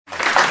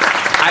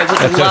I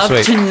would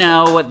love to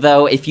know,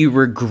 though, if you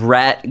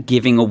regret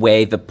giving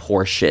away the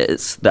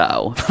Porsches,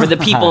 though, for the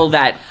people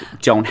that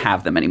don't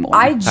have them anymore.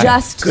 I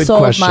just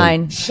sold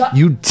mine.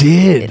 You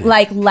did.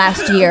 Like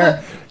last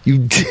year. You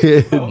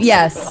did.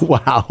 Yes.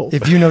 Wow.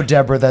 If you know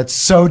Deborah, that's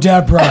so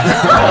Deborah.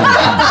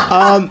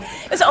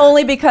 It's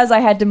only because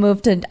I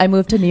moved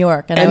to New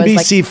York, and NBC I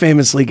was like,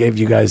 famously gave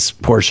you guys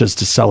Porsches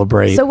to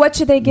celebrate. So what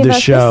should they give the us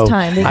show. this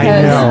time? Because,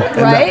 I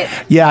know, right?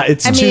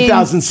 It's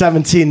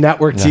 2017.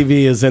 Network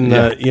TV is in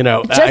the. You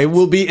know, I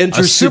will be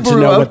interested to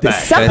know what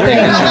this. Something.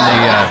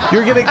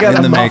 You're gonna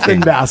get a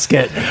muffin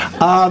basket.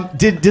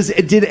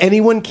 Did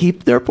anyone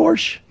keep their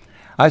Porsche?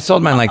 I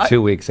sold mine like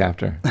 2 weeks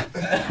after.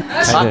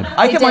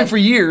 I kept mine for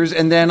years,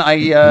 and then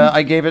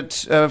I gave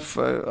it up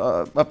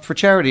for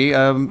charity.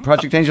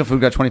 Project Angel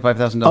Food got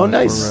 $25,000. Oh,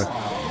 nice.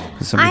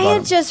 I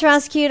had just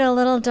rescued a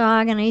little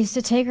dog, and I used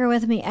to take her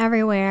with me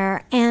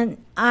everywhere.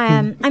 And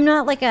I'm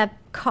not like a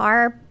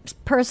car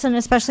person,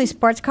 especially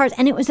sports cars,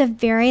 and it was a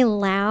very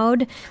loud,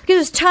 because it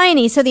was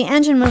tiny, so the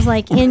engine was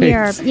like in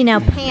your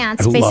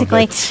pants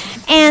basically.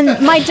 And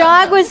my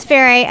dog was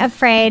very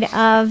afraid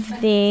of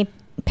the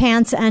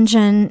pants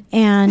engine,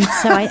 and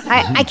so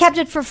I kept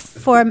it for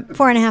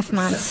 4.5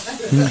 months.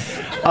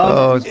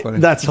 Oh, it's funny.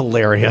 That's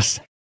hilarious.